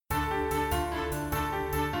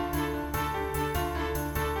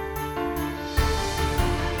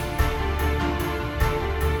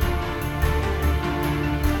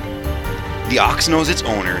The ox knows its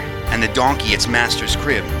owner, and the donkey its master's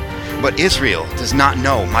crib. But Israel does not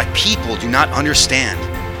know, my people do not understand.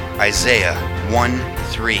 Isaiah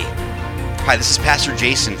 1:3. Hi, this is Pastor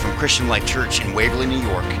Jason from Christian Life Church in Waverly, New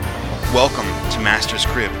York. Welcome to Master's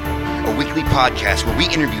Crib, a weekly podcast where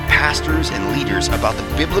we interview pastors and leaders about the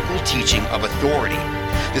biblical teaching of authority.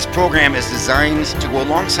 This program is designed to go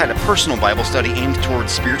alongside a personal Bible study aimed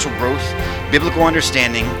towards spiritual growth, biblical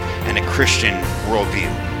understanding, and a Christian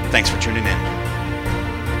worldview. Thanks for tuning in.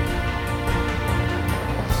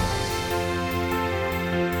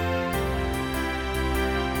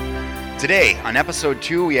 Today, on episode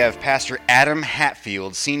 2, we have Pastor Adam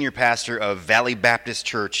Hatfield, senior pastor of Valley Baptist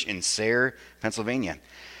Church in Sayre, Pennsylvania.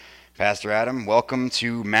 Pastor Adam, welcome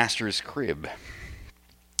to Master's Crib.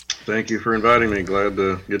 Thank you for inviting me. Glad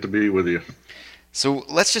to get to be with you. So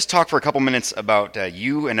let's just talk for a couple minutes about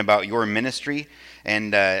you and about your ministry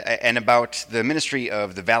and about the ministry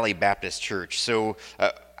of the Valley Baptist Church. So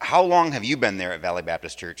how long have you been there at Valley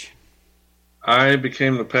Baptist Church? I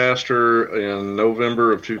became the pastor in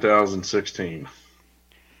November of 2016.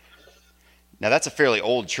 Now that's a fairly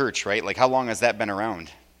old church, right? Like how long has that been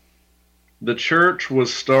around? The church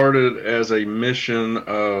was started as a mission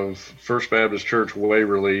of First Baptist Church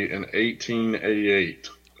Waverly in 1888.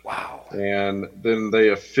 Wow. And then they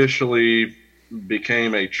officially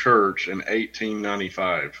became a church in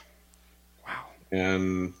 1895. Wow.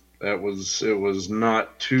 And it was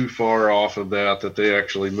not too far off of that they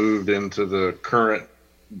actually moved into the current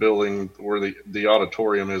building where the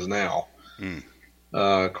auditorium is now.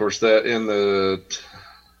 Of course, that in the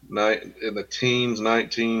teens,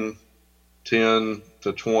 1910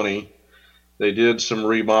 to 20, they did some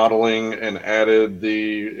remodeling and added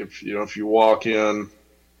if you walk in,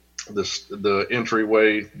 the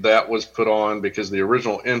entryway that was put on because the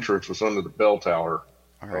original entrance was under the bell tower.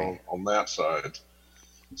 All right. on that side.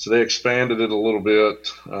 So they expanded it a little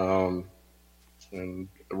bit, and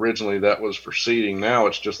originally that was for seating. Now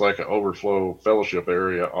it's just like an overflow fellowship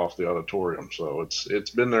area off the auditorium. So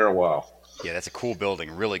it's been there a while. Yeah, that's a cool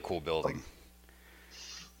building, really cool building.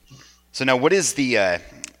 So now what is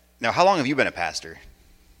now how long have you been a pastor?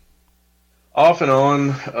 Off and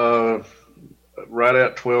on, right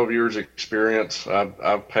at 12 years experience.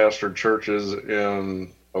 I've pastored churches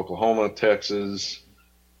in Oklahoma, Texas,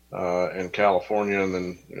 and California, and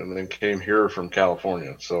then came here from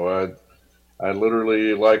California. So I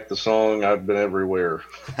literally, like the song, I've been everywhere.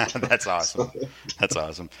 That's awesome. That's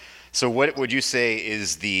awesome. So what would you say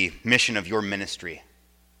is the mission of your ministry?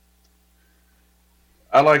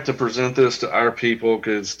 I like to present this to our people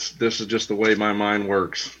because this is just the way my mind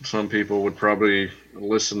works. Some people would probably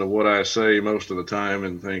listen to what I say most of the time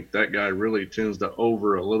and think that guy really tends to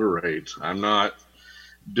over-alliterate. I'm not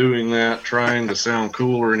doing that trying to sound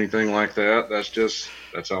cool or anything like that. That's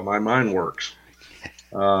how my mind works.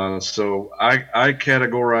 So I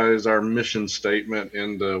categorize our mission statement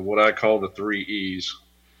into what I call the 3 E's.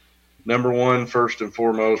 Number 1, first and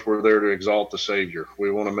foremost, we're there to exalt the Savior.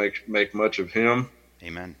 We want to make much of Him.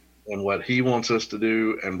 Amen. And what He wants us to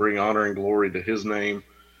do and bring honor and glory to His name.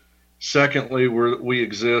 Secondly, we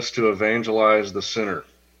exist to evangelize the sinner.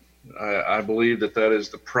 I believe that is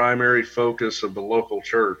the primary focus of the local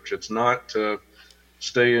church. It's not to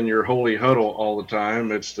stay in your holy huddle all the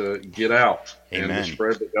time. It's to get out. Amen. And to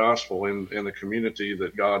spread the gospel in the community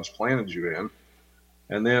that God's planted you in.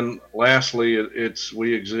 And then lastly,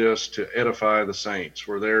 we exist to edify the saints.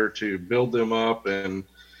 We're there to build them up, and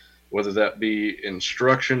whether that be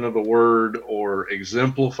instruction of the word or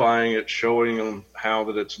exemplifying it, showing them how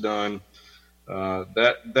that it's done.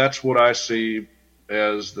 That's what I see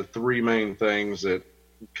as the 3 main things that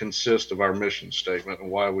consist of our mission statement and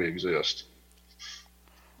why we exist.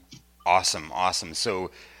 Awesome.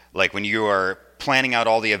 So like when you are planning out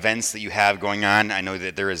all the events that you have going on, I know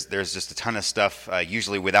that there's just a ton of stuff,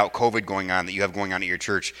 usually without COVID going on, that you have going on at your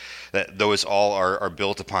church, that those all are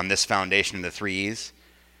built upon this foundation of the 3 E's.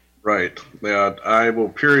 Right. Yeah, I will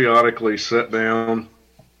periodically sit down,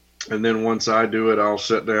 and then once I do it, I'll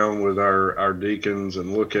sit down with our deacons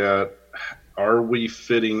and look at, are we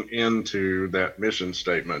fitting into that mission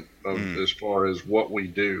statement as far as what we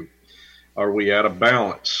do? Are we at a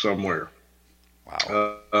balance somewhere?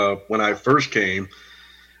 Wow. When I first came,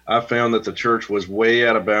 I found that the church was way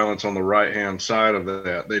out of balance on the right-hand side of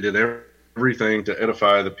that. They did everything to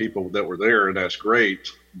edify the people that were there, and that's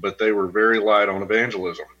great, but they were very light on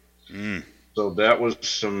evangelism. So that was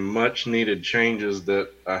some much needed changes that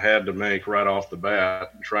I had to make right off the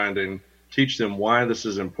bat, trying to teach them why this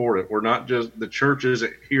is important. We're not just, the church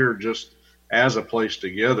isn't here just as a place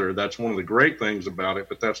together. That's one of the great things about it,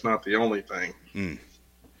 but that's not the only thing.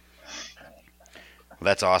 Well,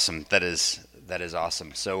 that's awesome. That is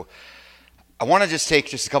awesome. So I want to just take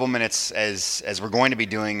just a couple minutes as we're going to be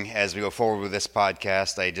doing as we go forward with this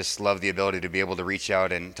podcast. I just love the ability to be able to reach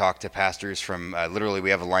out and talk to pastors from literally we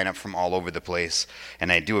have a lineup from all over the place.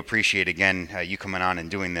 And I do appreciate, again, you coming on and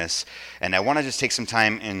doing this. And I want to just take some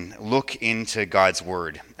time and look into God's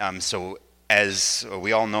Word. So as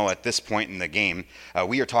we all know at this point in the game,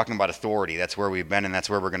 we are talking about authority. That's where we've been, and that's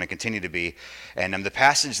where we're going to continue to be. And the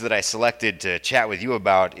passage that I selected to chat with you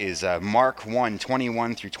about is Mark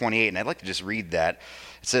 1:21 through 28, and I'd like to just read that.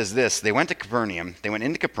 It says this: They went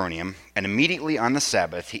into Capernaum, and immediately on the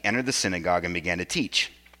Sabbath he entered the synagogue and began to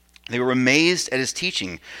teach. They were amazed at his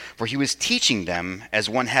teaching, for he was teaching them as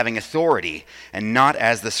one having authority, and not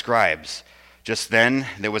as the scribes. Just then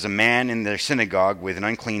there was a man in their synagogue with an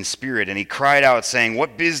unclean spirit, and he cried out, saying,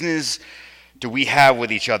 "What business do we have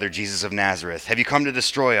with each other, Jesus of Nazareth? Have you come to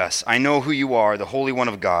destroy us? I know who you are, the Holy One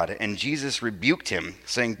of God." And Jesus rebuked him,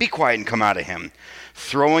 saying, "Be quiet and come out of him."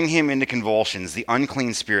 Throwing him into convulsions, the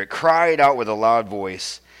unclean spirit cried out with a loud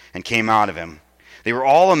voice and came out of him. They were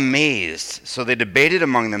all amazed, so they debated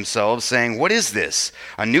among themselves, saying, "What is this?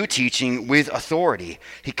 A new teaching with authority.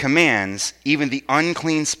 He commands even the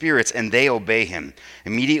unclean spirits, and they obey him."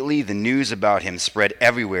 Immediately the news about him spread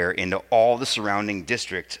everywhere into all the surrounding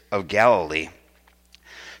district of Galilee.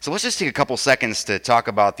 So let's just take a couple seconds to talk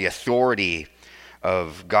about the authority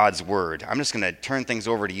of God's Word. I'm just going to turn things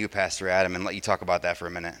over to you, Pastor Adam, and let you talk about that for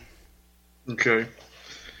a minute. Okay.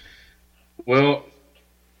 Well,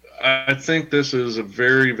 I think this is a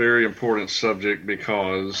very, very important subject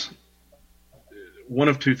because one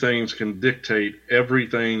of two things can dictate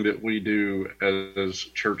everything that we do as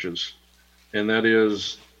churches. And that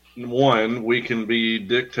is, one, we can be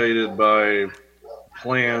dictated by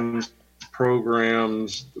plans,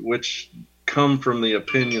 programs, which come from the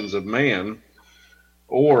opinions of man,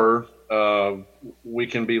 or we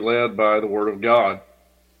can be led by the Word of God.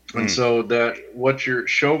 And so that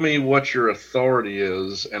show me what your authority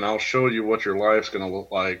is, and I'll show you what your life's going to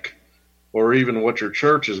look like, or even what your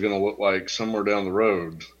church is going to look like somewhere down the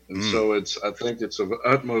road. And so I think it's of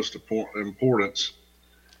utmost importance.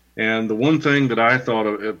 And the one thing that I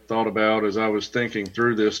thought about as I was thinking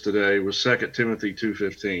through this today was 2 Timothy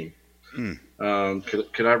 2:15.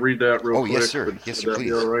 Could I read that real quick? Oh, yes, sir. Yes, sir,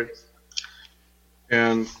 please. All right?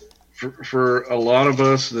 And for a lot of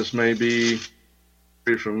us, this may be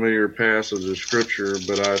a familiar passage of Scripture,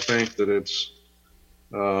 but I think that it's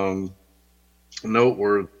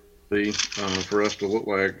noteworthy for us to look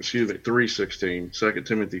like. 3:16, 2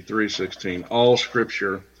 Timothy 3:16. All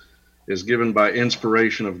Scripture is given by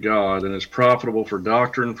inspiration of God and is profitable for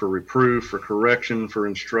doctrine, for reproof, for correction, for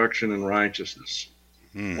instruction in righteousness.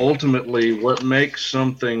 Ultimately, what makes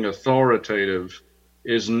something authoritative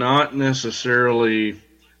is not necessarily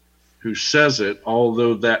who says it,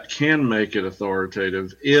 although that can make it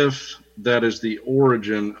authoritative if that is the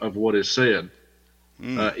origin of what is said.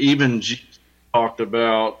 Even Jesus talked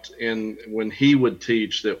about when he would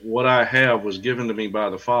teach that what I have was given to me by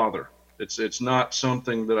the Father. It's not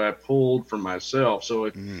something that I pulled from myself.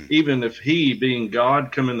 So even if he, being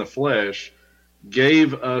God come in the flesh,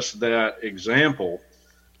 gave us that example,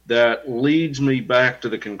 that leads me back to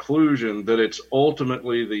the conclusion that it's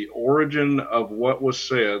ultimately the origin of what was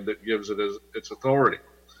said that gives it its authority.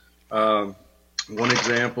 One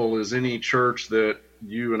example is any church that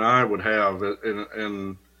you and I would have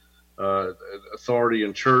in authority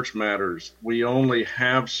in church matters. We only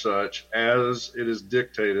have such as it is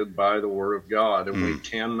dictated by the Word of God, and we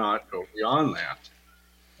cannot go beyond that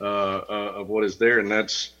of what is there. And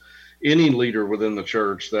that's any leader within the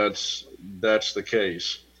church. That's the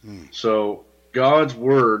case. So God's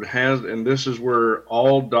Word has, and this is where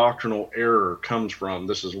all doctrinal error comes from.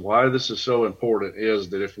 This is why this is so important, is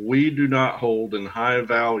that if we do not hold in high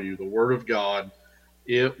value the Word of God,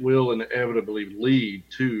 it will inevitably lead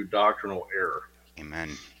to doctrinal error. Amen.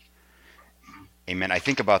 Amen. I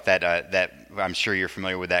think about that I'm sure you're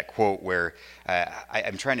familiar with that quote where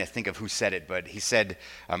I'm trying to think of who said it, but he said,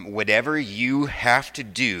 whatever you have to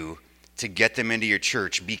do to get them into your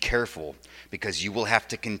church, be careful, because you will have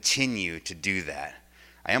to continue to do that.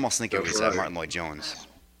 I almost think it was Martin Lloyd-Jones.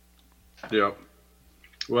 Yeah.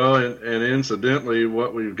 Well, and incidentally,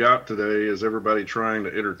 what we've got today is everybody trying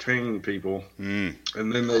to entertain people, and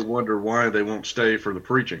then they wonder why they won't stay for the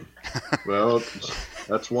preaching. Well,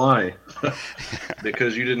 that's why.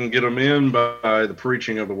 Because you didn't get them in by the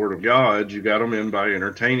preaching of the Word of God. You got them in by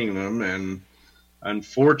entertaining them. And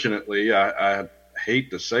unfortunately, I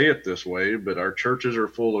hate to say it this way, but our churches are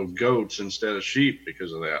full of goats instead of sheep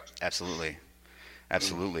because of that. Absolutely.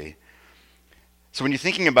 Absolutely. So when you're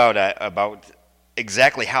thinking about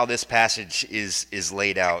exactly how this passage is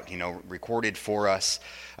laid out, recorded for us.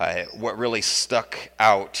 What really stuck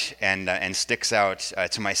out and sticks out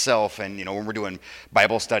to myself, and when we're doing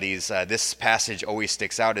Bible studies, this passage always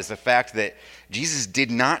sticks out, is the fact that Jesus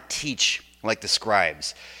did not teach like the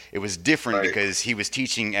scribes. It was different Right. because he was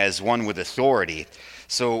teaching as one with authority.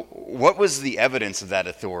 So, what was the evidence of that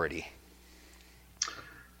authority?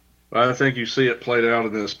 I think you see it played out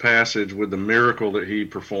in this passage with the miracle that he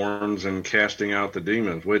performs in casting out the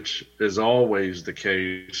demons, which is always the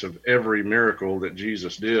case of every miracle that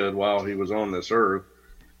Jesus did while he was on this earth.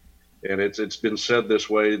 And it's been said this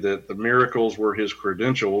way, that the miracles were his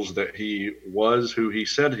credentials, that he was who he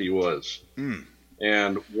said he was. Mm.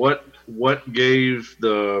 And what gave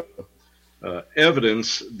the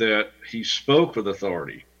evidence that he spoke with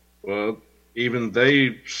authority? Well, even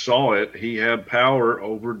they saw it. He had power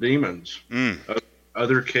over demons. Mm.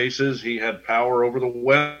 Other cases, he had power over the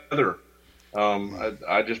weather.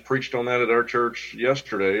 I just preached on that at our church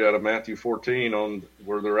yesterday out of Matthew 14, on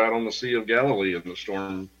where they're out on the Sea of Galilee and the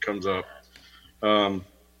storm comes up.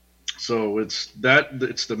 So it's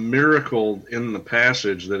the miracle in the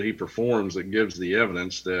passage that he performs that gives the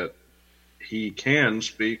evidence that he can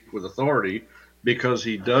speak with authority, because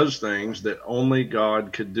he does things that only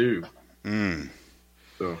God could do. Mm.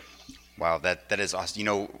 So. Wow, that is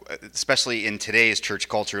awesome. Especially in today's church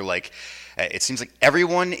culture, it seems like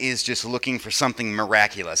everyone is just looking for something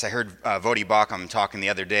miraculous. I heard Vodi Bakum talking the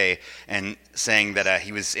other day and saying that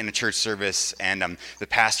he was in a church service, and the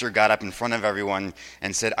pastor got up in front of everyone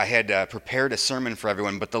and said, I had prepared a sermon for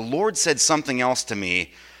everyone, but the Lord said something else to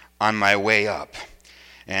me on my way up.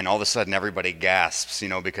 And all of a sudden, everybody gasps,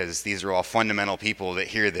 because these are all fundamental people that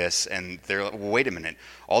hear this, and they're like, well, wait a minute.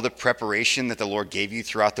 All the preparation that the Lord gave you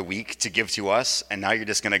throughout the week to give to us, and now you're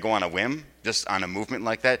just going to go on a whim, just on a movement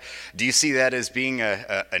like that? Do you see that as being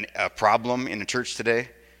a problem in the church today?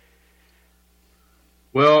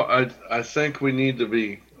 Well, I think we need to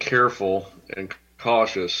be careful and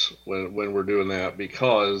cautious when we're doing that,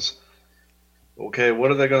 because, okay, what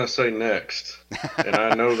are they going to say next? And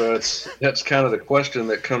I know that's kind of the question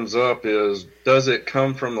that comes up, is, does it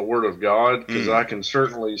come from the Word of God? Because I can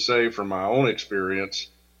certainly say from my own experience,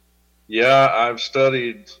 yeah, I've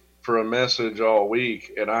studied for a message all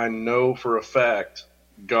week, and I know for a fact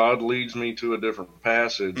God leads me to a different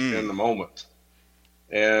passage in the moment.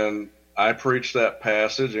 And I preach that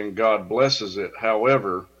passage and God blesses it.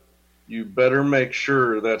 However, you better make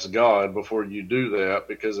sure that's God before you do that,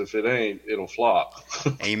 because if it ain't, it'll flop.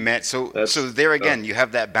 Amen. So there again, you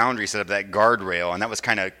have that boundary set up, that guardrail, and that was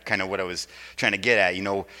kind of what I was trying to get at.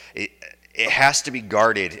 It has to be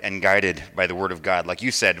guarded and guided by the Word of God. Like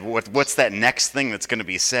you said, what's that next thing that's going to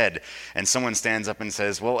be said? And someone stands up and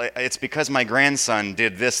says, well, it's because my grandson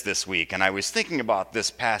did this week, and I was thinking about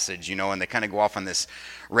this passage, and they kind of go off on this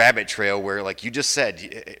rabbit trail where, like you just said,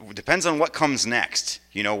 it depends on what comes next,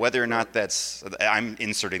 whether or not I'm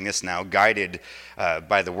inserting this now, guided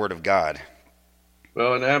by the Word of God.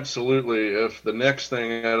 Well, and absolutely, if the next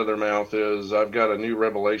thing out of their mouth is, I've got a new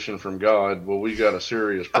revelation from God, well, we got a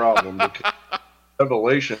serious problem, because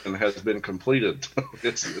revelation has been completed.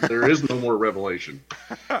 There is no more revelation.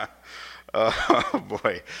 Oh,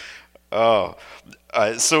 boy. Oh,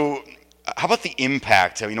 so how about the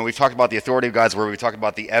impact? We've talked about the authority of God's Word. We've talked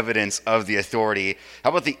about the evidence of the authority.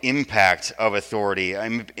 How about the impact of authority,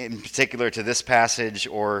 in particular to this passage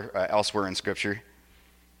or elsewhere in Scripture?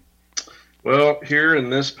 Well, here in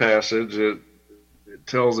this passage, it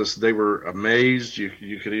tells us they were amazed.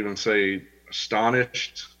 You could even say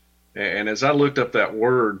astonished. And as I looked up that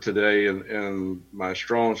word today in my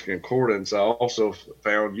Strong's Concordance, I also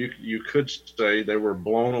found you could say they were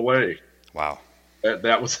blown away. Wow.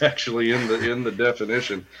 That was actually in the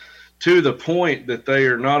definition, to the point that they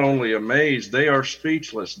are not only amazed, they are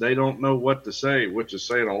speechless. They don't know what to say, which is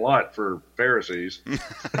saying a lot for Pharisees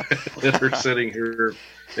that are sitting here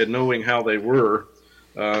and knowing how they were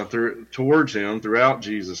towards him throughout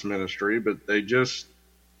Jesus' ministry, but they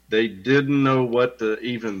didn't know what to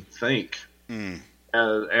even think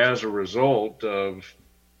as a result of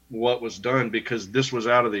what was done, because this was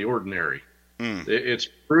out of the ordinary. It's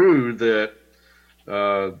true that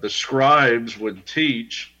the scribes would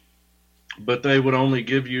teach, but they would only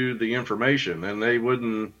give you the information, and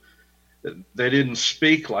they didn't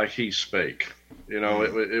speak like he spake.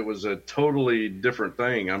 It was a totally different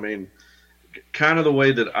thing. I mean, kind of the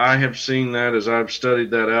way that I have seen that as I've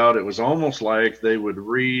studied that out, it was almost like they would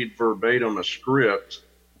read verbatim a script,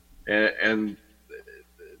 and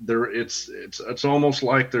it's almost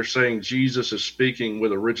like they're saying Jesus is speaking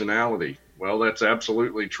with originality. Well, that's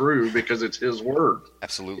absolutely true, because it's his word.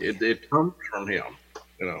 Absolutely. It comes from him,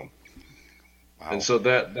 And Wow. so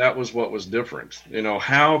that was what was different.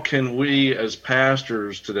 How can we as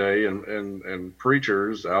pastors today and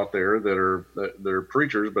preachers out there that are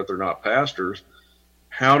preachers but they're not pastors,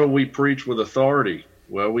 how do we preach with authority?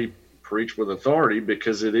 Well, we preach with authority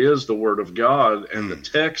because it is the word of God and the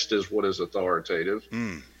Mm. text is what is authoritative.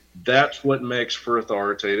 Mm. That's what makes for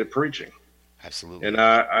authoritative preaching. Absolutely. And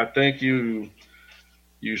I think you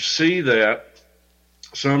see that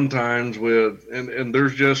sometimes and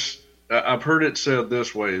there's just I've heard it said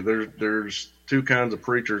this way. There's two kinds of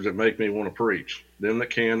preachers that make me want to preach: them that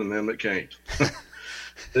can and them that can't.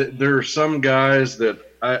 There are some guys that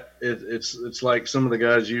it's like some of the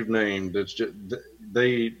guys you've named. It's just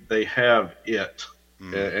they have it,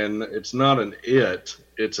 Mm. and it's not an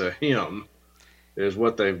it's a him is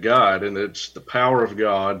what they've got, and it's the power of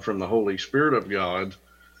God from the Holy Spirit of God.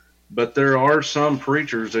 But there are some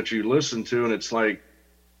preachers that you listen to, and it's like,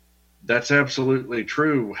 that's absolutely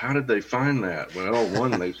true. How did they find that? Well,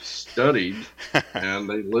 one, they studied and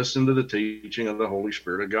they listened to the teaching of the Holy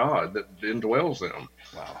Spirit of God that indwells them.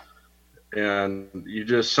 Wow. And you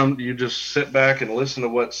just sit back and listen to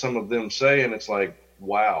what some of them say, and it's like,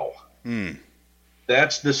 wow. Mm.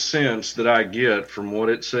 That's the sense that I get from what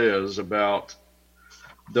it says about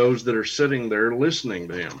those that are sitting there listening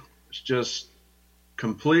to him. It's just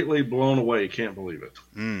completely blown away. Can't believe it.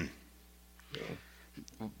 Mm.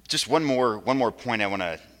 Just one more point I want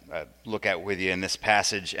to look at with you in this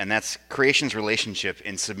passage, and that's creation's relationship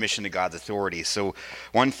in submission to God's authority. So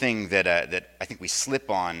one thing that I think we slip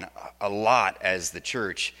on a lot as the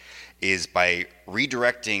church is by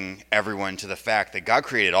redirecting everyone to the fact that God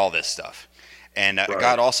created all this stuff. And Right.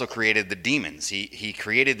 God also created the demons. He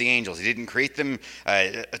created the angels. He didn't create them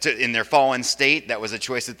in their fallen state. That was a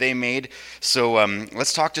choice that they made. So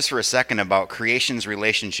let's talk just for a second about creation's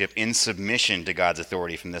relationship in submission to God's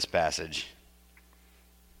authority from this passage.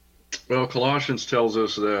 Well, Colossians tells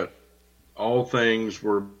us that all things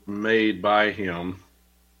were made by him,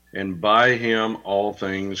 and by him all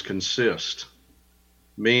things consist,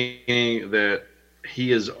 meaning that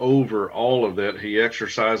he is over all of that. He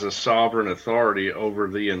exercises sovereign authority over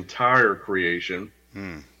the entire creation.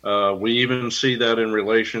 We even see that in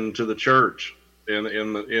relation to the church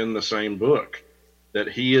in the same book, that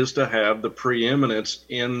he is to have the preeminence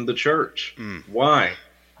in the church. Why?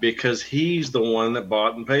 Because he's the one that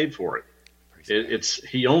bought and paid for it.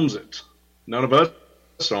 He owns it. None of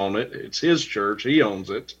us own it. It's his church. He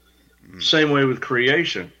owns it. Same way with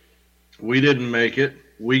creation. We didn't make it.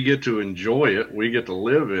 We get to enjoy it. We get to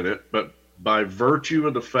live in it. But by virtue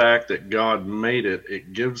of the fact that God made it,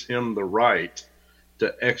 it gives him the right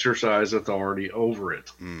to exercise authority over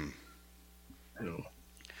it. You know.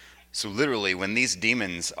 So literally, when these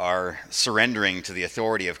demons are surrendering to the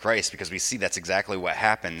authority of Christ, because we see that's exactly what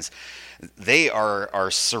happens, they are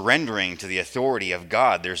surrendering to the authority of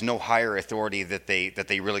God. There's no higher authority that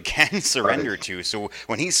they really can surrender to. So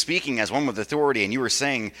when he's speaking as one with authority, and you were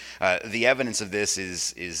saying the evidence of this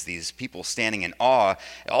is these people standing in awe.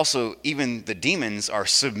 Also, even the demons are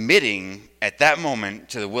submitting at that moment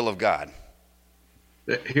to the will of God.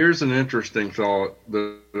 Here's an interesting thought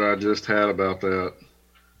that I just had about that.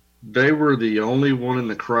 They were the only one in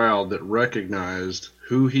the crowd that recognized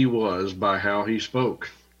who he was by how he spoke.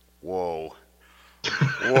 Whoa.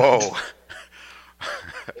 Whoa.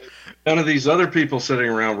 None of these other people sitting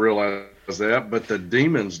around realized that, but the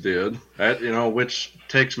demons did. That, which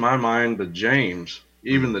takes my mind to James.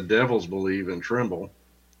 Even the devils believe and tremble.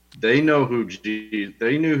 They knew who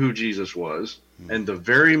Jesus was, and the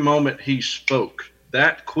very moment he spoke,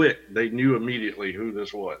 that quick, they knew immediately who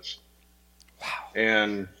this was. Wow.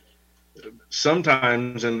 And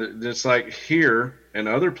sometimes, and it's like here and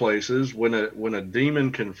other places, when a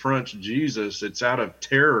demon confronts Jesus, it's out of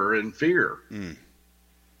terror and fear.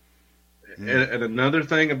 And another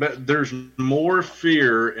thing there's more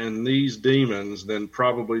fear in these demons than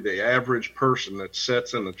probably the average person that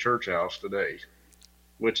sits in the church house today,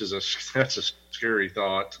 which is that's a scary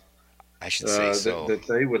thought. I should say so. That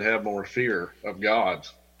they would have more fear of God.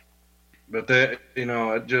 But that,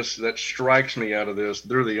 that strikes me out of this.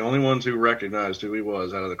 They're the only ones who recognized who he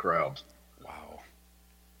was out of the crowd.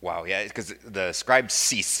 Wow, yeah, because the scribes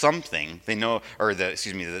see something. They know, or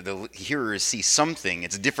the hearers see something.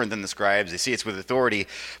 It's different than the scribes. They see it's with authority.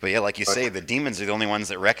 But yeah, like you say, the demons are the only ones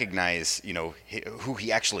that recognize, who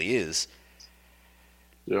he actually is.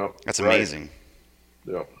 Yeah, that's amazing.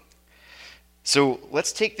 Yeah. So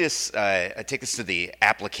let's take this to the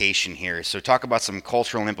application here. So talk about some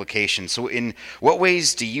cultural implications. So in what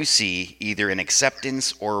ways do you see either an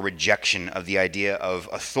acceptance or a rejection of the idea of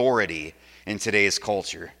authority in today's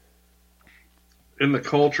culture? In the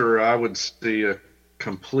culture, I would see a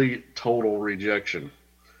complete, total rejection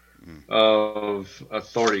of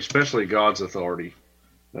authority, especially God's authority.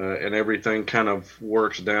 And everything kind of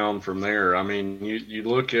works down from there. I mean, you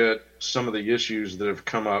look at some of the issues that have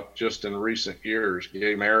come up just in recent years.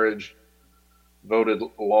 Gay marriage, voted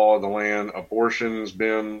law of the land, abortion's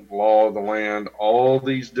been law of the land, all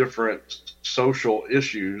these different social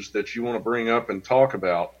issues that you want to bring up and talk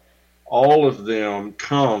about, all of them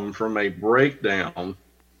come from a breakdown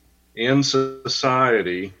in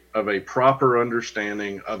society of a proper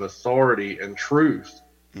understanding of authority and truth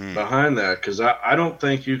behind that. Because I don't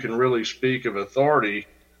think you can really speak of authority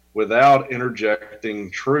without interjecting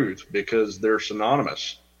truth, because they're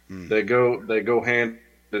synonymous. They go hand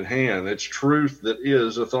in hand. It's truth that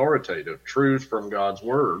is authoritative, truth from God's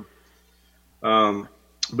word.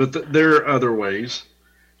 But there are other ways.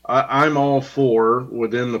 I'm all for,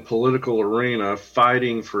 within the political arena,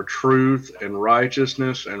 fighting for truth and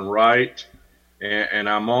righteousness and right. And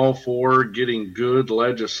I'm all for getting good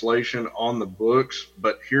legislation on the books.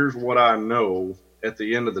 But here's what I know at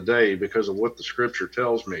the end of the day, because of what the scripture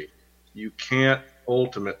tells me: you can't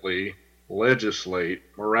ultimately legislate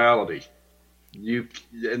morality.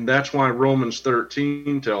 And that's why Romans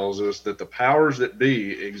 13 tells us that the powers that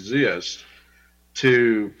be exist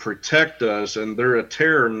to protect us, and they're a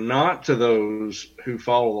terror not to those who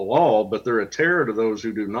follow the law, but they're a terror to those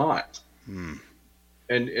who do not.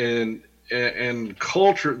 And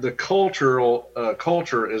culture, the cultural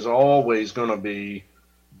culture is always going to be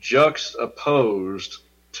juxtaposed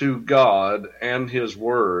to God and His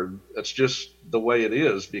Word. That's just the way it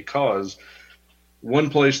is, because one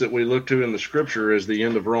place that we look to in the Scripture is the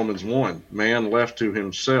end of Romans 1. Man left to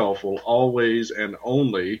himself will always and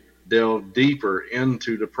only delve deeper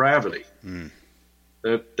into depravity.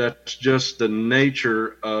 That's just the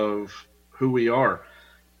nature of who we are.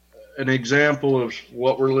 An example of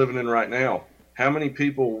what we're living in right now: how many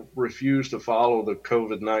people refuse to follow the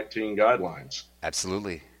COVID-19 guidelines?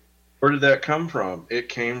 Absolutely. Where did that come from? It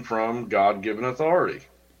came from God-given authority,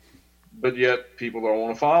 but yet people don't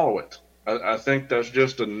want to follow it. I think that's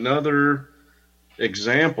just another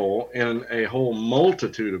example in a whole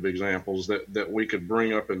multitude of examples that we could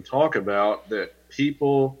bring up and talk about, that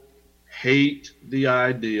people hate the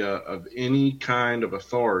idea of any kind of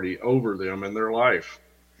authority over them in their life,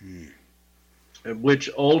 which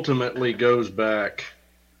ultimately goes back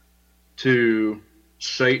to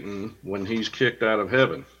Satan when he's kicked out of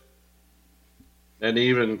heaven, and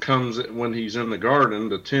even comes when he's in the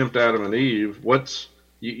garden to tempt Adam and Eve.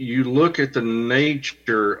 You look at the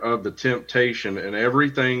nature of the temptation and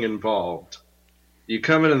everything involved. You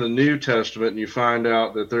come into the New Testament and you find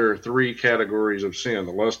out that there are three categories of sin: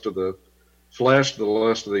 the lust of the flesh, the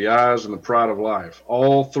lust of the eyes, and the pride of life.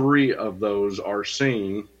 All three of those are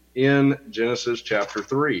seen in Genesis chapter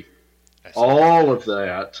 3. All of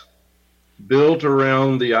that built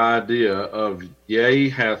around the idea of yea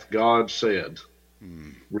hath God said.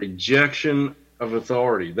 Rejection of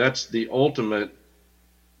authority. That's the ultimate.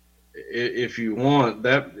 If you want,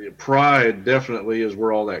 that pride definitely is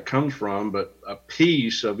where all that comes from, but a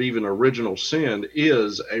piece of even original sin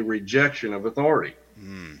is a rejection of authority.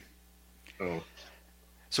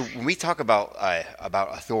 So when we talk about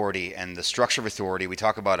authority and the structure of authority, we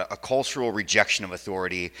talk about a cultural rejection of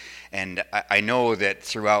authority. And I know that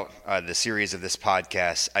throughout the series of this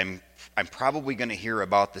podcast, I'm probably going to hear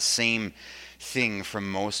about the same thing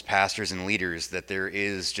from most pastors and leaders, that there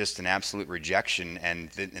is just an absolute rejection,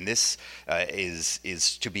 and this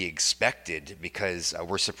is to be expected, because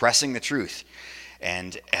we're suppressing the truth,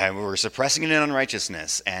 and we're suppressing it in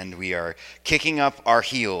unrighteousness, and we are kicking up our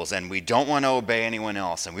heels, and we don't want to obey anyone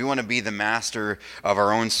else, and we want to be the master of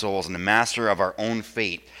our own souls and the master of our own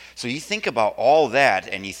fate. So you think about all that,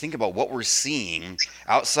 and you think about what we're seeing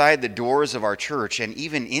outside the doors of our church, and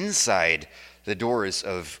even inside the doors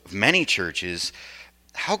of many churches.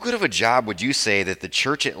 How good of a job would you say that the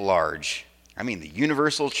church at large, I mean the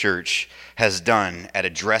universal church, has done at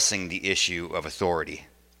addressing the issue of authority?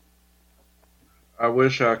 I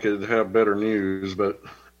wish I could have better news, but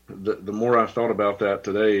the more I thought about that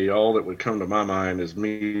today, all that would come to my mind is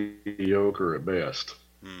mediocre at best.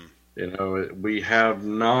 We have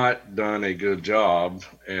not done a good job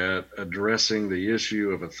at addressing the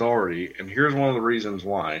issue of authority, and here's one of the reasons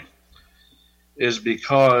why. Is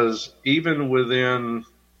because even within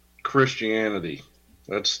Christianity,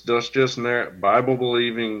 that's just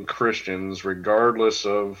Bible-believing Christians, regardless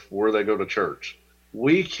of where they go to church,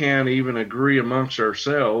 we can't even agree amongst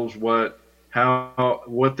ourselves what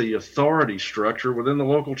the authority structure within the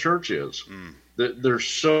local church is. There's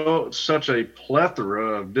such a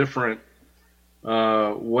plethora of different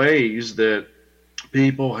ways that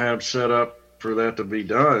people have set up for that to be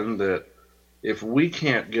done, that if we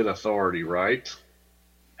can't get authority right,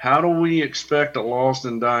 how do we expect a lost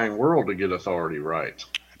and dying world to get authority right?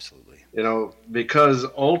 Absolutely. Because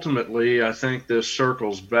ultimately, I think this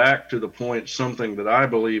circles back to the point, something that I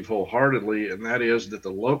believe wholeheartedly, and that is that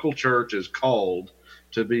the local church is called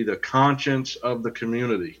to be the conscience of the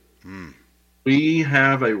community. Mm. We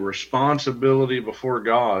have a responsibility before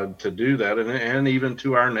God to do that, and even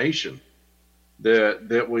to our nation,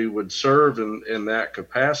 that we would serve in that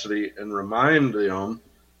capacity and remind them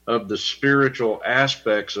of the spiritual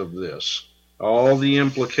aspects of this, all the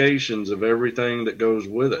implications of everything that goes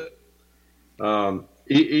with it.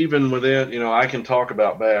 Even within, I can talk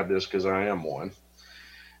about Baptists because I am one.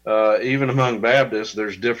 Even among Baptists,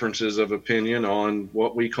 there's differences of opinion on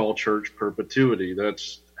what we call church perpetuity.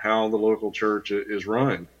 That's how the local church is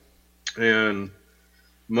run. And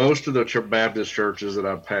most of the Baptist churches that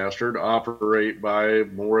I've pastored operate by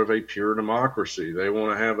more of a pure democracy. They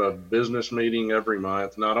want to have a business meeting every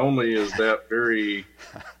month. Not only is that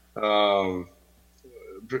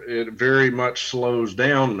it very much slows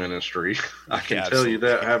down ministry. I can tell you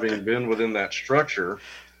that, having been within that structure.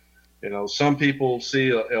 Some people see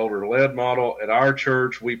an elder-led model. At our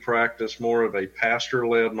church, we practice more of a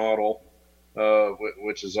pastor-led model,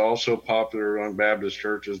 which is also popular among Baptist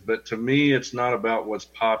churches. But to me, it's not about what's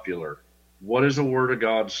popular. What does the Word of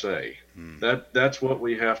God say? That's what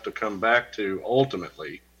we have to come back to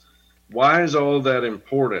ultimately. Why is all of that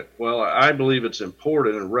important? Well, I believe it's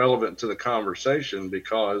important and relevant to the conversation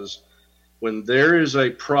because when there is a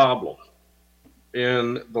problem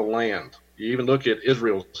in the land, you even look at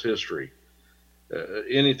Israel's history,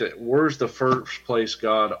 where's the first place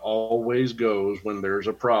God always goes when there's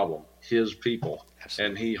a problem? His people. Absolutely.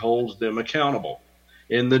 And he holds them accountable.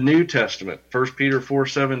 In the New Testament, 1 Peter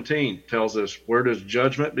 4:17 tells us, where does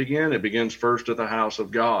judgment begin? It begins first at the house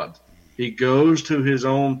of God. He goes to his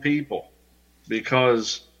own people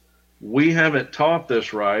because we haven't taught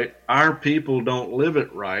this right. Our people don't live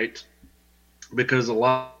it right, because a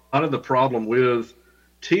lot of the problem with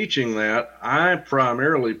teaching that, I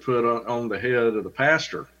primarily put on the head of the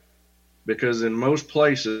pastor, because in most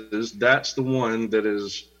places, that's the one that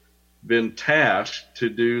has been tasked to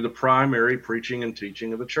do the primary preaching and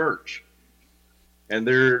teaching of the church. And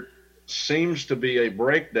there seems to be a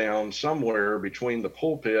breakdown somewhere between the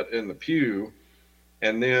pulpit and the pew,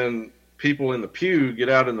 and then people in the pew get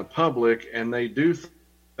out in the public and they do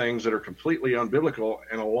things that are completely unbiblical,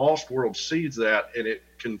 and a lost world sees that and it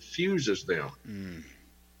confuses them.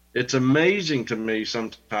 It's amazing to me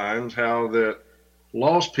sometimes how that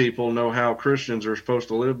lost people know how Christians are supposed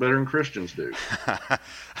to live better than Christians do.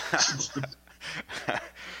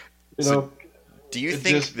 So do you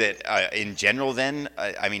think that in general then,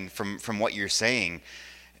 I mean, from what you're saying,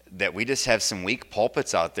 that we just have some weak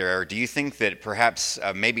pulpits out there? Or do you think that perhaps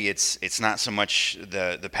maybe it's not so much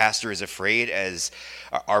the pastor is afraid as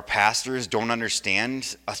our pastors don't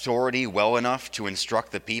understand authority well enough to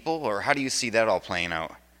instruct the people? Or how do you see that all playing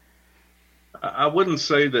out? I wouldn't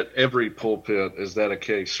say that every pulpit is that a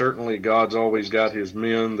case. Certainly God's always got his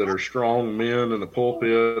men that are strong men in the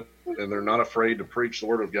pulpit, and they're not afraid to preach the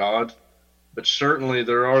word of God. But certainly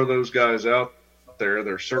there are those guys out there.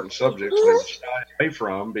 There are certain subjects they shy away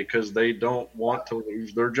from because they don't want to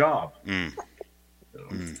lose their job.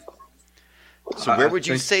 So where would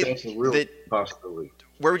you say that's a real possibility?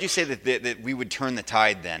 Where would you say that we would turn the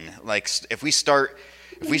tide then? Like if we start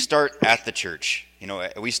at the church,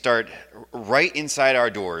 we start right inside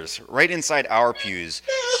our doors, right inside our pews.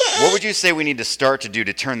 What would you say we need to start to do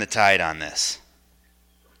to turn the tide on this?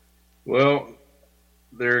 Well,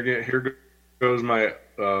 there again, here goes my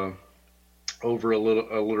over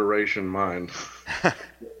alliteration mind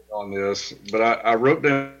on this. But I wrote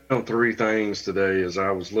down 3 things today as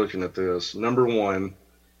I was looking at this. Number 1,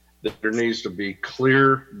 that there needs to be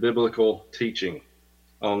clear biblical teaching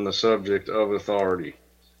on the subject of authority.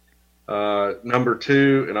 Number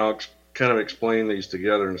 2, and I'll kind of explain these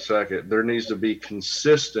together in a second, there needs to be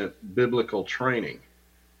consistent biblical training.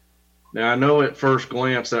 Now, I know at first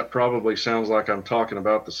glance that probably sounds like I'm talking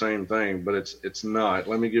about the same thing, but it's not.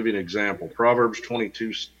 Let me give you an example. Proverbs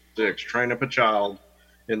 22:6, train up a child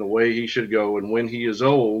in the way he should go, and when he is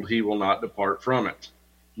old, he will not depart from it.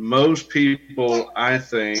 Most people, I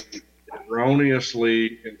think,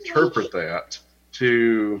 erroneously interpret that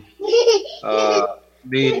to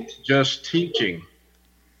mean just teaching.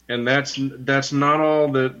 And that's not all.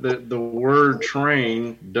 The word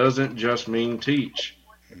train doesn't just mean teach.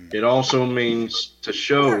 It also means to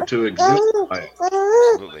show, to exemplify.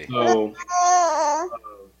 Absolutely. So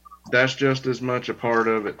that's just as much a part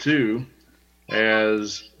of it too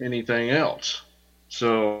as anything else.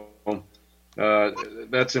 So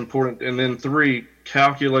That's important. And then 3,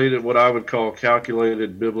 calculated, what I would call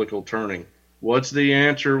calculated biblical turning. What's the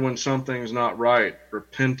answer when something's not right?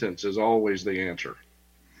 Repentance is always the answer.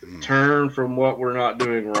 Mm. Turn from what we're not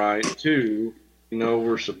doing right to,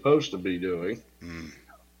 we're supposed to be doing. Mm.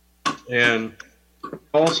 And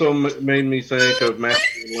also made me think of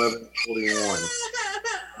Matthew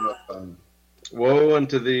 11:41. Woe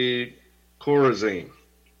unto thee, Chorazin!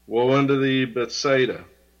 Woe unto thee, Bethsaida!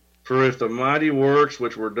 For if the mighty works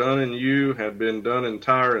which were done in you had been done in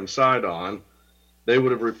Tyre and Sidon, they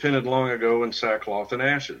would have repented long ago in sackcloth and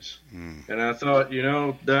ashes. Mm. And I thought,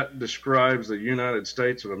 that describes the United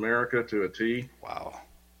States of America to a T. Wow.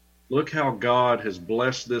 Look how God has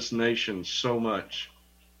blessed this nation so much.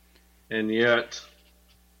 And yet,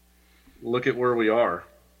 look at where we are.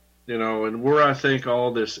 And where I think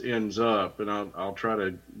all this ends up, and I'll try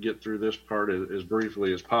to get through this part as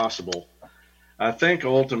briefly as possible. I think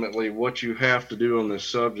ultimately what you have to do on this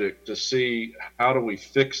subject to see how do we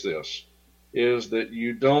fix this is that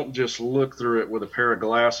you don't just look through it with a pair of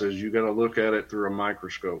glasses. You got to look at it through a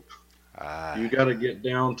microscope. You got to get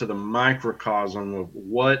down to the microcosm of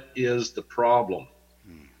what is the problem.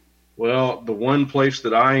 Well, the one place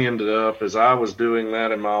that I ended up as I was doing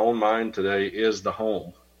that in my own mind today is the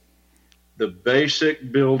home. The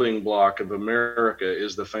basic building block of America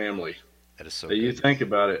is the family. That is so good. You good. think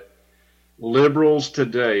about it. Liberals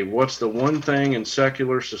today, what's the one thing in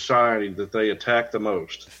secular society that they attack the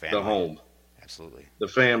most? The home. Absolutely. The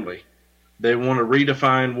family. They want to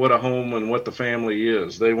redefine what a home and what the family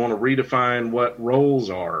is. They want to redefine what roles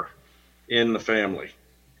are in the family.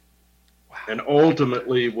 Wow. And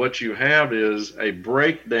ultimately what you have is a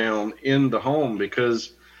breakdown in the home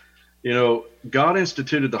because, God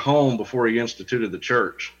instituted the home before he instituted the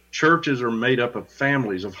church. Churches are made up of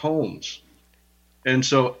families, of homes. And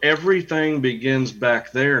so everything begins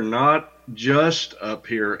back there, not just up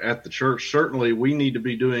here at the church. Certainly we need to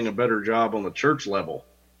be doing a better job on the church level.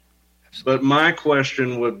 Absolutely. But my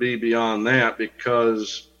question would be beyond that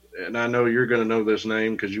because, and I know you're going to know this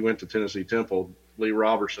name because you went to Tennessee Temple, Lee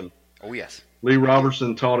Roberson. Oh, yes. Lee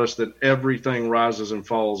Roberson taught us that everything rises and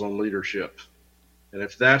falls on leadership. And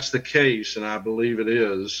if that's the case, and I believe it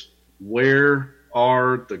is, where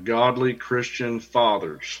are the godly Christian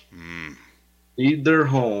fathers? Lead their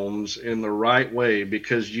homes in the right way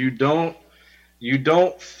because you don't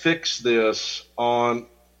fix this on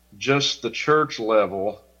just the church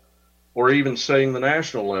level or even saying the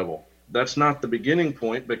national level. That's not the beginning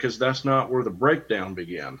point because that's not where the breakdown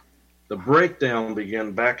began. The breakdown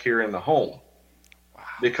began back here in the home. Wow.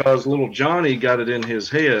 Because little Johnny got it in his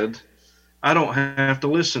head, I don't have to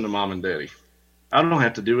listen to mom and daddy. I don't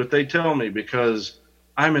have to do what they tell me because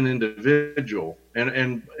I'm an individual.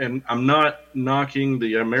 And I'm not knocking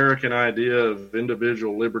the American idea of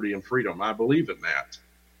individual liberty and freedom. I believe in that.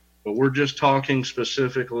 But we're just talking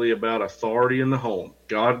specifically about authority in the home,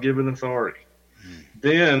 God-given authority.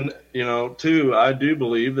 Then, too, I do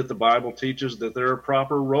believe that the Bible teaches that there are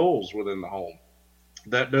proper roles within the home.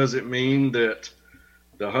 That doesn't mean that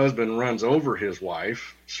the husband runs over his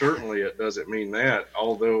wife. Certainly it doesn't mean that,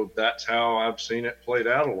 although that's how I've seen it played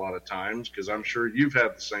out a lot of times, because I'm sure you've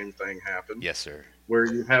had the same thing happen. Yes, sir. Where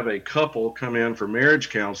you have a couple come in for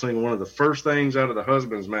marriage counseling. One of the first things out of the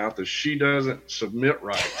husband's mouth is she doesn't submit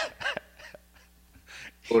right.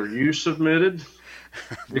 Well, are you submitted?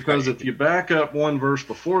 Because if you back up one verse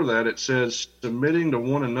before that, it says submitting to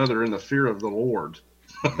one another in the fear of the Lord.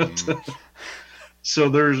 So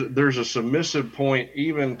there's a submissive point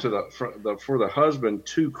even to for the husband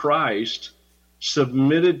to Christ,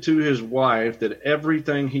 submitted to his wife, that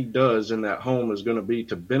everything he does in that home is going to be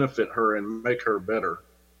to benefit her and make her better.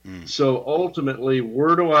 So ultimately,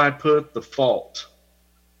 where do I put the fault?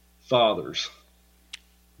 Fathers.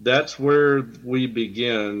 That's where we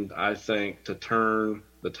begin, I think, to turn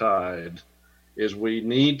the tide. Is we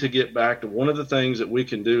need to get back to one of the things that we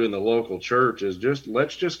can do in the local church is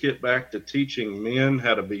let's just get back to teaching men,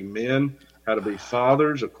 how to be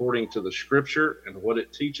fathers according to the scripture and what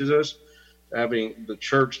it teaches us. Having the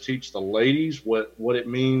church teach the ladies what it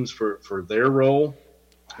means for their role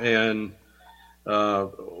and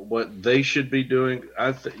what they should be doing.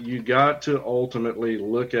 You got to ultimately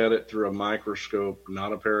look at it through a microscope,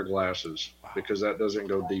 not a pair of glasses, because that doesn't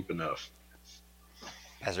go deep enough.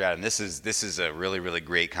 Pastor Adam, this is a really, really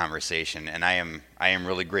great conversation, and I am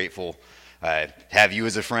really grateful to have you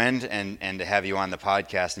as a friend and to have you on the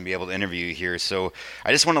podcast and be able to interview you here. So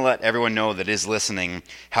I just want to let everyone know that is listening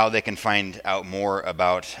how they can find out more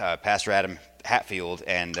about Pastor Adam Hatfield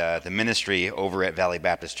and the ministry over at Valley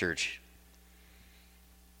Baptist Church.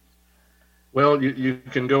 Well, you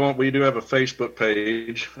can go on. We do have a Facebook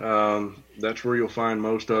page. That's where you'll find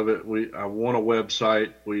most of it. I want a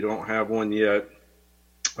website. We don't have one yet.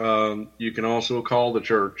 You can also call the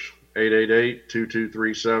church,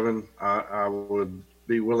 888-2237. I would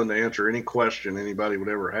be willing to answer any question anybody would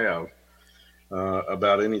ever have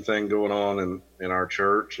about anything going on in our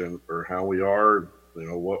church and or how we are,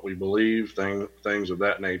 what we believe, things of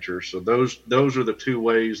that nature. So those are the two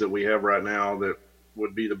ways that we have right now that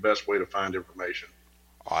would be the best way to find information.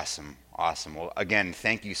 Awesome. Awesome. Well, again,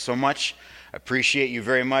 thank you so much. Appreciate you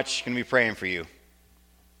very much. Going to be praying for you.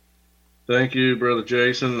 Thank you, Brother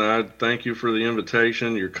Jason. I thank you for the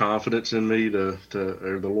invitation. Your confidence in me or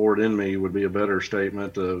the Lord in me would be a better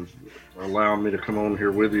statement of allowing me to come on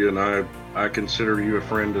here with you. And I consider you a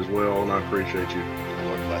friend as well, and I appreciate you. The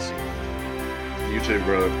Lord bless you. You too,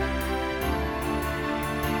 brother.